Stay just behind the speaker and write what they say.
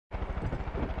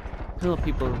Hello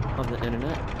people of the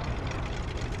internet,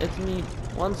 it's me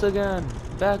once again,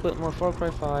 back with more Far Cry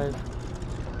 5,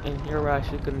 and here we're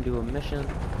actually going to do a mission.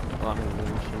 Well, I'm going to do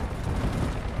a mission.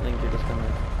 I think you're just going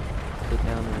to sit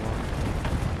down and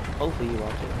watch. Hopefully you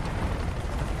watch it.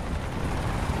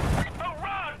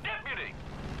 Hurrah, deputy!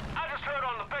 I just heard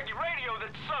on the Peggy radio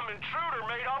that some intruder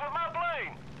made off with my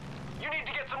plane. You need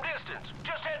to get some distance.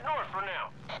 Just head north for now.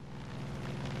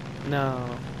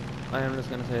 No, I am just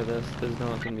going to say this, there's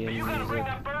not going to be any You gotta bring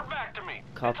music, that bird back to me.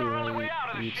 copyright,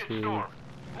 YouTube,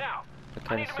 Now, that I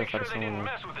kind need of to make stuff. I sure just they don't didn't want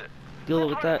mess with it. to deal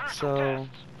with Let's that, run through so some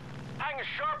tests. Hang a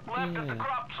sharp left at the yeah.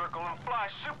 crop circle and fly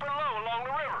super low along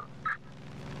the river.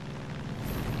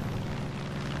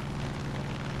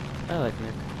 I like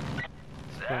Nick.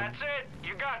 It's fun. That's it.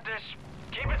 You got this.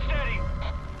 Keep it steady.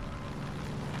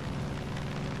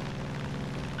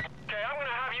 Okay, I'm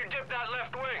gonna have you dip that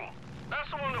left wing. That's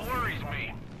the one that worries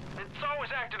me. It's always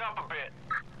acted up a bit.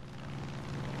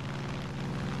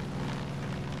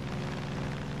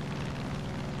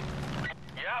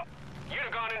 Yep. You'd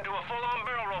have gone into a full-on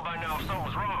barrel roll by now if something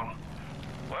was wrong.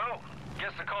 Well,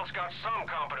 guess the cult's got some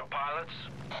competent pilots.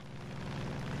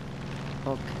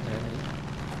 Okay.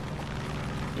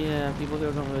 Yeah, people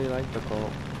here don't really like the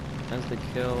cult. Tends to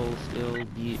kill, steal,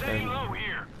 beat, Stay and low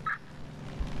here.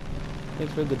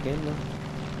 makes for a good game though.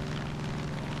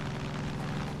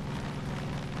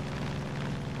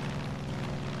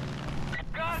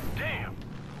 God damn!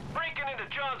 Breaking into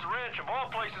John's ranch of all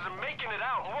places and making it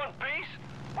out in one piece?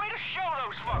 Way to show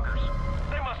those fuckers!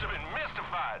 They must have been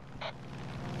mystified.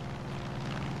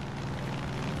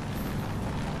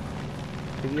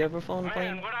 Have you ever flown a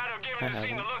plane? Man, what I'd have given I to see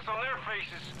haven't. the looks on their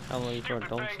faces. How long you Stupid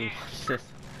don't see Peggy. this?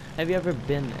 Have you ever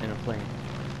been in a plane?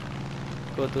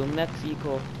 Go to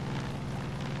Mexico.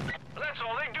 That's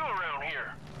all they do around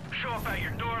here. Show up at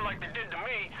your door like they did to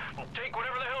me and take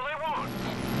whatever the hell they want.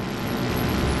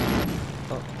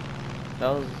 Oh, that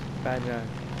was a bad guy.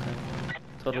 Okay.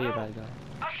 Totally a bad guy.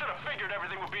 I should have figured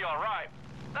everything would be alright.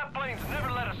 That plane's never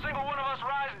let a single one of us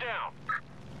rise down.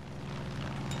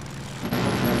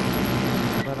 Okay.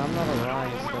 But I'm not a I don't know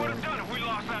rise, what we would have so... done if we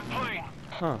lost that plane.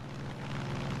 Huh.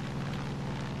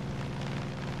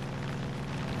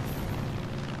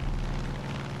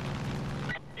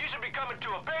 You should be coming to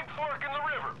a big fork in the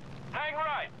river. Hang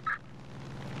right.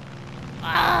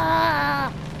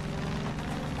 Ah!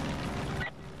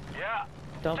 Yeah.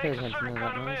 Don't pay Takes a attention certain to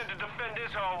kind that of noise. man to defend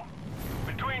his home.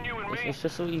 Between you and me, It's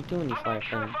just what you do when you I'm fly a not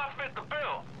sure plane. if I fit the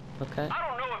bill. Okay? I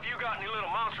don't know if you got any little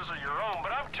monsters of your own,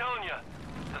 but I'm telling you,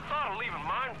 the thought of leaving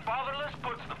mine fatherless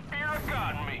puts the fear of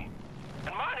God in me.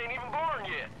 And mine ain't even born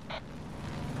yet.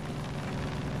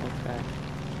 Okay.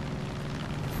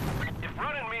 If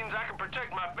running means I can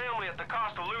protect my family at the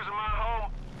cost of losing my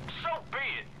home, so be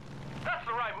it. That's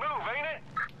the right move, ain't it?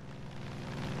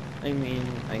 I mean,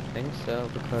 I think so,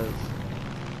 because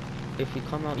if you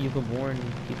come out, you can warn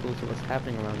people to what's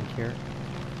happening around here,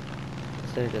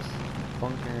 instead of just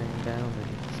bunkering down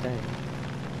and staying.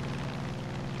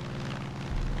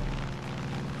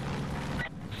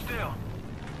 Still,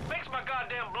 makes my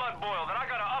goddamn blood boil that I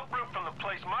gotta uproot from the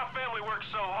place my family worked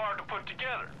so hard to put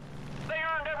together. They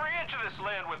earned every inch of this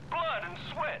land with blood and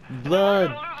sweat.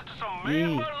 Blood! And I'm gonna lose it to some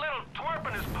man-run little twerp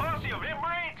and his posse of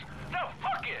inbreeds? No,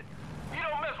 fuck it! You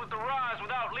don't mess with the rise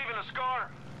without leaving a scar.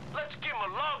 Let's give him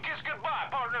a long kiss goodbye,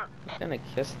 partner. Gonna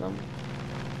kiss them?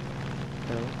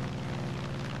 No.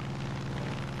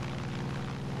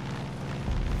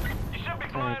 You should be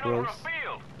Kinda flying over a gross.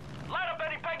 field. Light up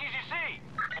any Peggies you see.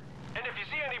 And if you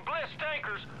see any bliss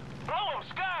tankers, blow them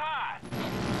sky high.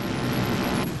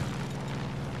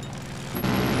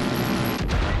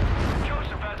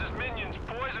 Joseph has his minions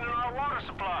poisoning our water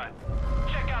supply.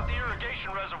 Check out the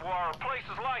irrigation reservoir or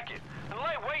places like it, and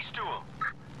lay waste to them.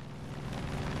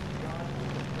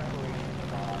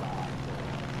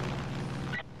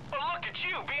 But look at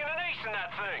you being an ace in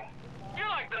that thing. You're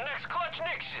like the next Clutch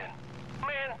Nixon.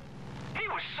 Man, he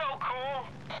was so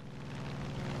cool.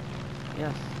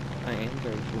 Yes, I am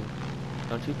very cool.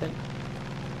 Don't you think?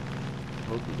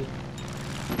 Hope you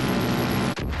do.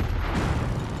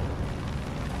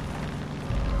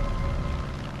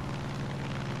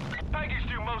 Peggies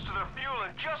do most of their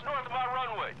fueling just north of my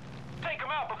runway. Take them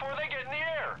out before they get in the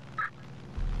air.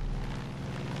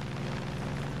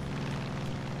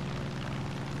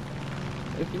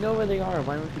 If you know where they are,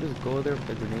 why don't you just go there with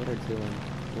a grenade or two and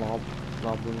lob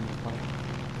them in the pile?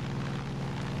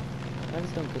 I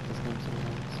just don't get this game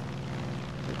sometimes.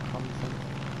 Like common sense.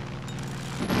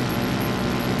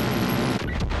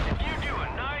 If you do a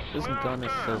nice This smooth gun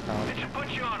is so turn, powerful. it should put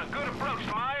you on a good approach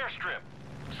to my airstrip.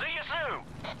 See you soon.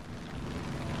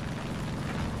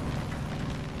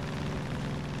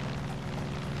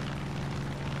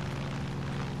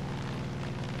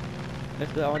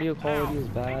 If the audio quality is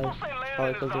bad, People say it's probably landing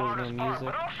is because the there was no hardest part, music.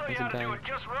 but I'll show you Once how to do again, it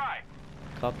just right.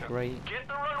 copyright. Get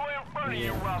the runway in front of you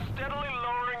Yeah. while steadily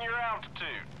lowering your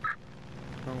altitude.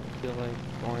 I don't feel like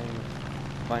going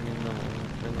finding the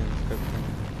link in the description.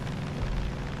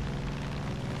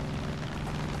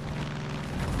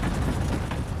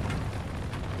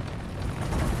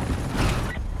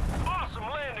 Awesome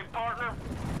landing, partner.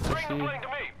 Bring the plane to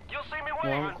me. You'll see me Well, I'm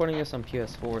waving. recording this on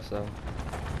PS4, so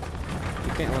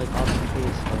you can't really copy and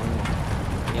paste. So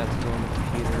you have to go on the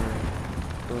computer,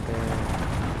 go there,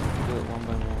 do it one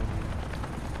by one.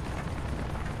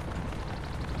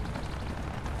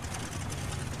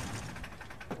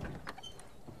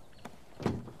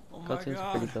 Oh my Cutscene's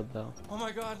God. pretty good though. Oh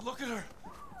my God, look at her.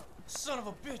 Son of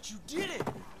a bitch, you did it.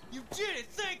 You did it,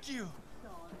 thank you.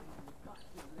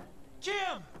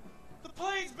 Kim, the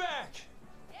plane's back.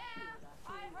 Yeah,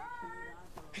 I heard.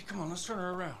 Hey, come on, let's turn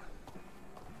her around.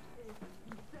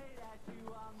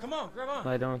 Come on, grab on. But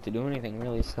I don't have to do anything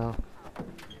really, so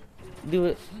do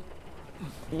it.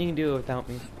 You can do it without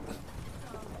me.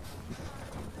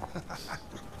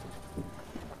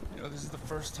 You know, this is the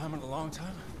first time in a long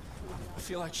time I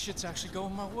feel like shit's actually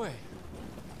going my way.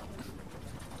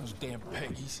 Those damn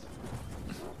Peggies.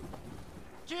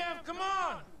 Kim, come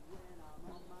on!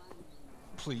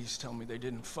 Please tell me they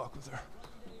didn't fuck with her.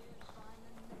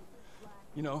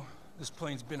 You know, this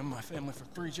plane's been in my family for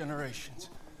 3 generations.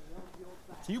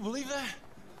 Can you believe that?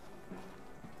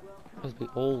 Must be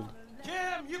old.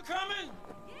 Kim, you coming?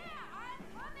 Yeah, I'm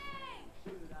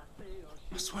coming.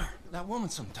 I swear, that woman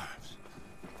sometimes.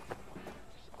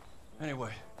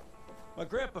 Anyway, my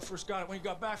grandpa first got it when he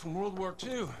got back from World War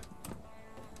II. It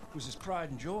was his pride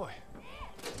and joy.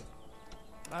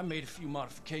 I made a few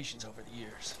modifications over the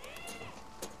years.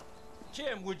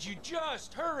 Kim, would you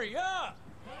just hurry up?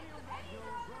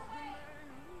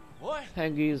 What?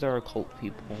 Peggies are cult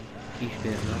people. You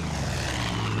should know.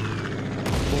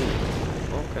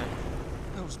 Oh, okay.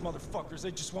 Those motherfuckers,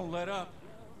 they just won't let up.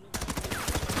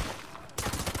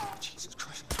 Jesus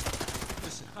Christ.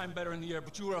 Listen, I'm better in the air,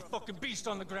 but you are a fucking beast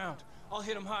on the ground. I'll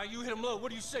hit him high, you hit him low. What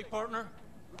do you say, partner?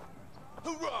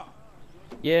 Hoorah!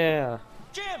 Yeah.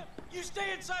 Kim, you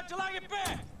stay inside till I get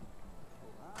back!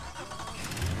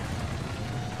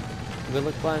 Good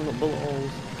luck flying with bullet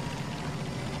holes.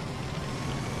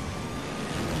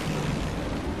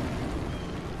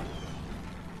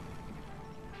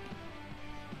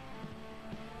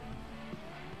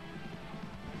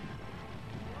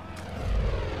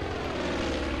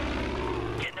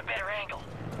 Getting a better angle.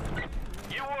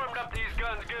 You warmed up these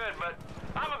guns good, but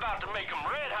I'm about to make them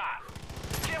red hot.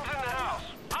 Kim's in the house.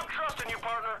 I'm trusting you,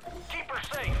 partner. Keep her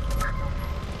safe.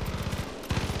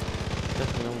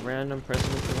 Just no random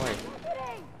person with your life.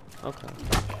 Okay.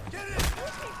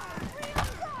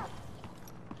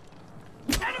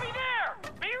 Enemy there!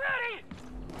 Be ready!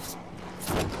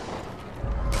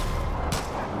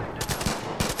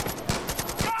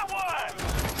 Got one!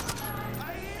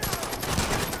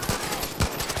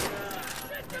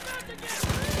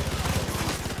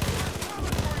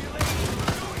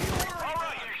 All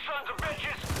right, you sons of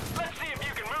bitches. Let's see if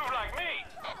you can move like me.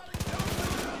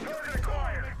 Target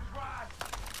acquired.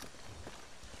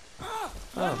 Oh,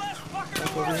 that's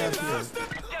what we have here.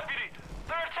 Deputy,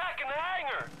 they're attacking the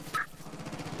hangar.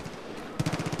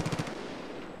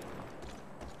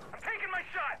 I'm taking my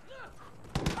shot.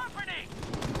 Company.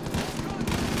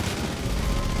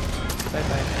 Bye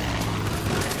bye.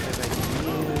 Bye bye to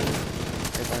you.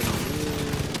 Bye bye to you.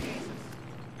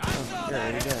 Oh, here,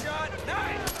 there you go.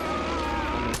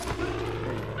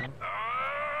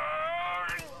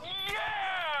 Yeah!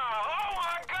 Oh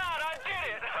my God, I did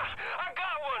it! I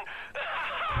got one!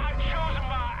 I've chosen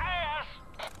my ass!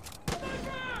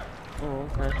 Oh,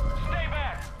 okay. Stay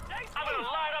back! I'm gonna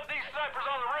light up these snipers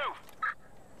on the roof!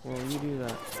 Well, you do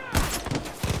that.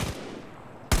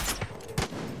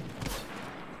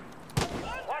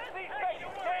 Watch these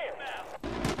faces,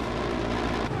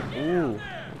 Ooh,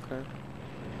 okay.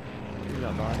 You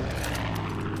got body.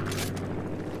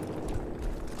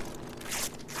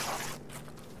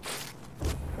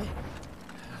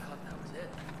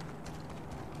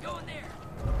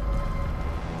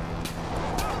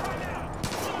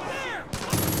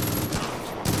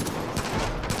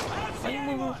 Why are you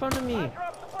moving in front of me?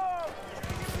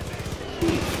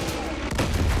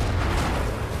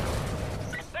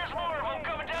 There's more of them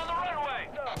coming down the runway!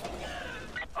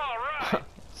 Alright!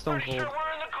 Stone Pretty cold. sure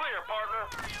we're in the clear, partner.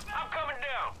 I'm coming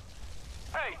down.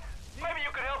 Hey, maybe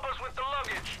you could help us with the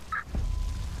luggage.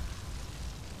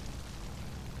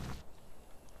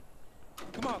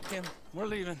 Come on, Kim. We're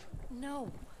leaving.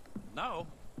 No, No.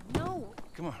 no.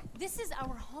 Come on. This is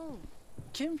our home.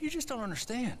 Kim, you just don't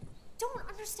understand. don't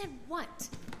understand what?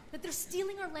 That they're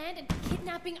stealing our land and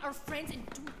kidnapping our friends and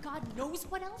doing God knows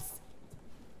what else?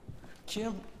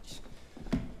 Kim,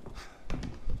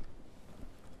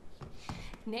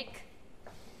 Nick,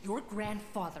 your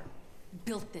grandfather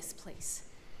built this place.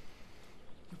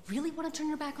 You really want to turn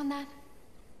your back on that?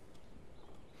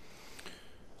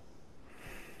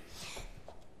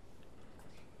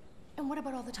 And what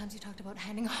about all the times you talked about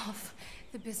handing off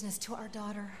the business to our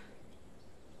daughter?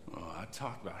 oh, I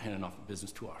talked about handing off the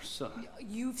business to our son.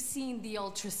 You've seen the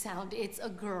ultrasound. It's a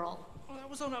girl. Well, that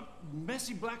was on a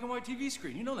messy black and white TV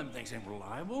screen. You know them things ain't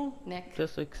reliable. Nick.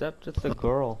 Just accept it's a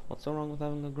girl. What's so wrong with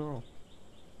having a girl?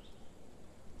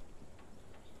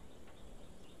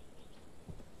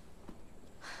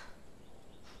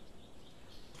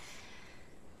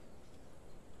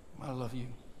 I love you.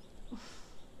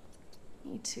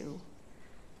 Me too.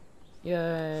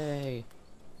 Yay!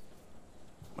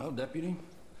 Well, Deputy,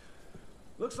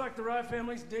 looks like the Rye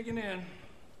family's digging in.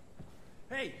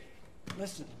 Hey,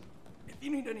 listen, if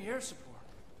you need any air support,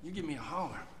 you give me a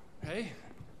holler. Hey,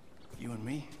 you and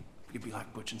me, we could be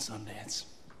like Butch and Sundance.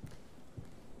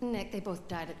 Nick, they both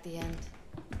died at the end.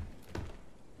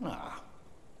 Ah,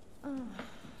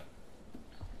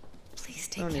 Please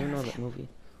I take don't care even know of that him. movie.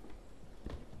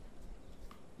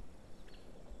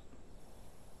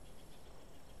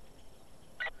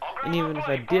 I'll grab And even my if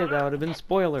I plate, did, partner. that would have been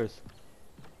spoilers.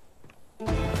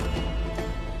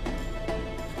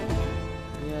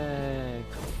 Yay.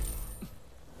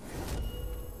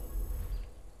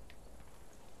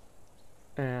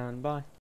 And bye.